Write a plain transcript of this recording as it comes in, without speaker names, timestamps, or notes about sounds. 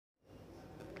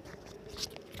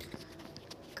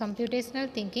computational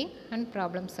thinking and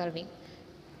problem solving.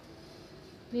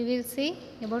 We will see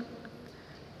about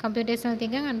computational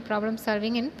thinking and problem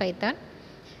solving in Python.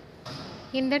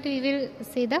 In that we will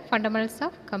see the fundamentals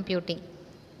of computing.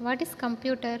 What is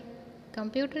computer?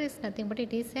 Computer is nothing but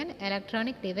it is an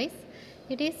electronic device.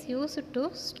 It is used to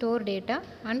store data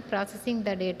and processing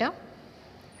the data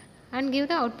and give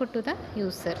the output to the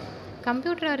user.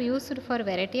 Computers are used for a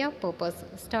variety of purposes,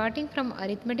 starting from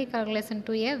arithmetic calculation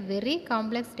to a very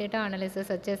complex data analysis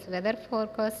such as weather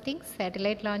forecasting,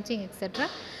 satellite launching, etc.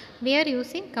 We are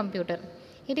using computer.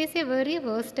 It is a very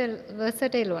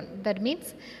versatile one. That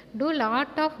means do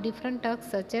lot of different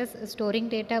tasks such as storing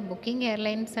data, booking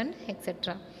airlines and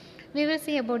etc. We will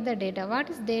see about the data. What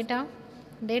is data?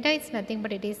 Data is nothing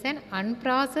but it is an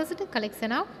unprocessed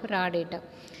collection of raw data.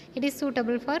 It is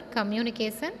suitable for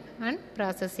communication and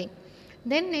processing.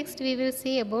 Then next we will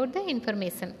see about the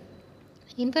information.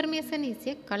 Information is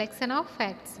a collection of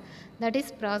facts that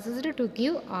is processed to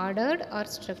give ordered or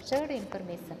structured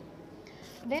information.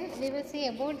 Then we will see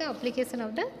about the application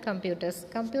of the computers.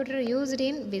 Computer used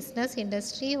in business,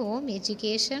 industry, home,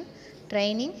 education,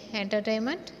 training,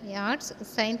 entertainment, arts,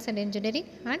 science and engineering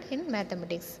and in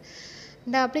mathematics.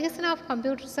 The application of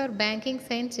computers are banking,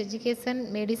 science,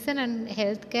 education, medicine and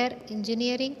healthcare,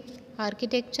 engineering,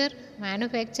 architecture,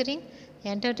 manufacturing,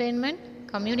 entertainment,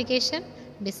 communication,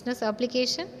 business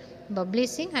application,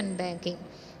 publishing and banking.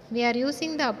 We are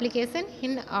using the application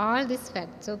in all these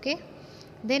facts. Okay.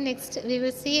 Then next we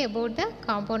will see about the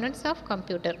components of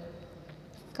computer.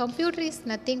 Computer is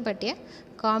nothing but a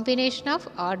combination of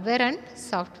hardware and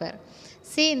software.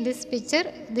 See in this picture,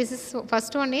 this is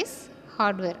first one is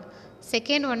hardware,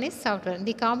 second one is software.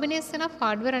 The combination of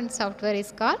hardware and software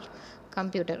is called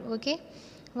computer. Okay.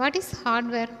 What is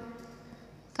hardware?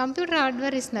 Computer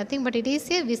hardware is nothing but it is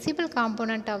a visible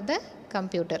component of the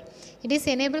computer. It is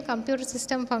enable computer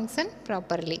system function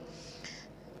properly.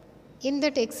 In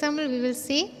that example we will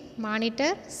see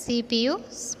monitor,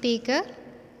 CPU, speaker,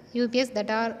 UPS that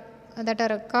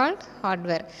are called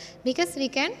hardware because we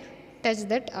can touch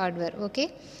that hardware.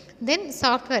 Okay. Then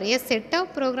software, a set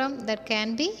of program that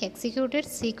can be executed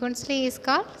sequentially is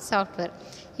called software.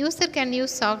 User can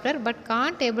use software but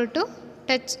can't able to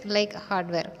touch like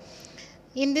hardware.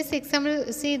 In this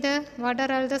example see the what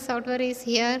are all the software is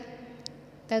here,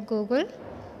 the Google,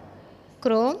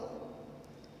 Chrome,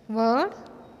 Word,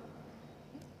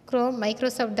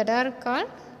 Microsoft that are called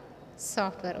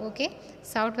software. Okay.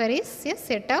 Software is a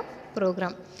set of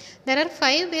program. There are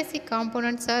 5 basic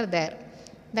components are there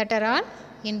that are all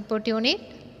input unit,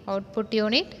 output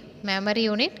unit, memory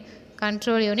unit,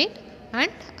 control unit and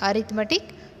arithmetic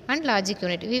and logic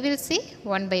unit. We will see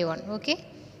one by one. Okay.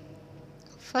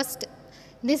 First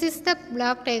this is the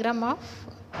block diagram of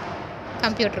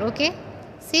computer. Okay.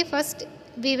 See first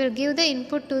we will give the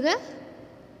input to the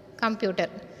computer.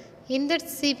 In that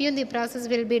CPU the process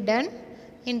will be done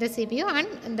in the CPU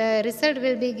and the result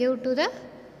will be given to the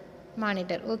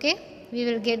monitor. Okay. We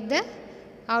will get the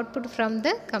output from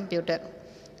the computer.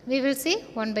 We will see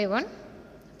one by one.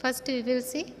 First we will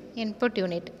see input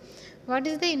unit. What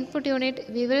is the input unit?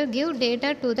 We will give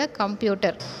data to the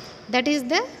computer. That is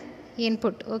the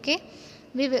input. Okay.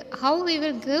 How we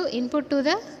will give input to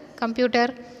the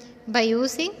computer? By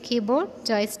using keyboard,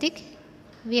 joystick.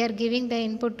 We are giving the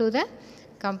input to the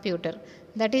computer.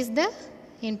 That is the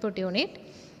input unit.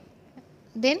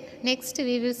 Then next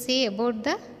we will see about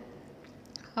the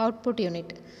output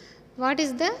unit. What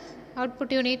is the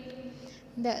output unit?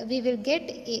 We will get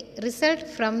a result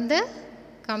from the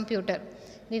computer.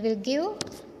 We will give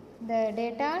the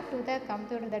data to the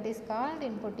computer, that is called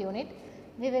input unit.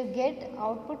 We will get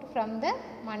output from the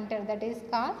monitor, that is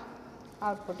called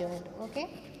output unit. Okay.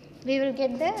 We will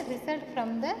get the result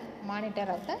from the monitor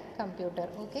of the computer.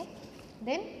 Okay.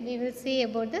 Then we will see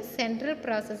about the central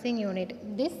processing unit.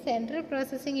 This central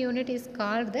processing unit is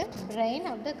called the brain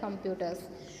of the computers.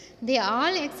 The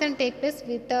all action can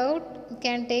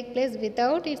take place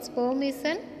without its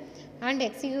permission and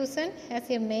execution as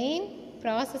a main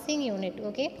processing unit.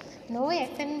 Okay. No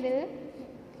action will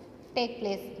take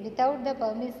place without the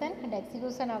permission and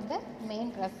execution of the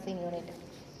main processing unit.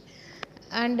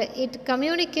 And it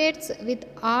communicates with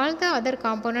all the other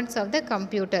components of the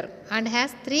computer and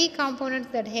has 3 components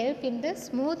that help in the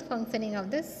smooth functioning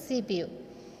of the CPU.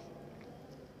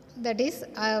 That is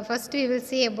first we will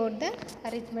see about the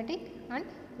arithmetic and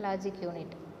logic unit.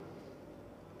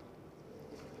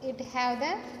 It have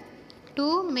the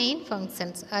 2 main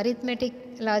functions. Arithmetic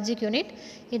logic unit,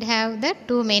 it have the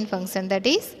 2 main functions, that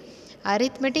is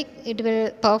arithmetic, it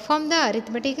will perform the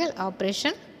arithmetical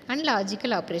operation and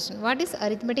logical operation. What is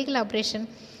arithmetical operation?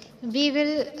 We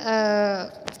will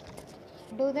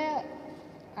do the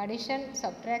addition,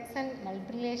 subtraction,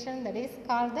 multiplication, that is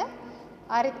called the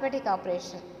arithmetic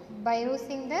operation. By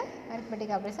using the arithmetic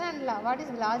operation, and what is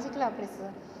logical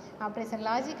operation?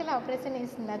 Logical operation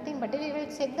is nothing but we will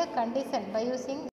check the condition by using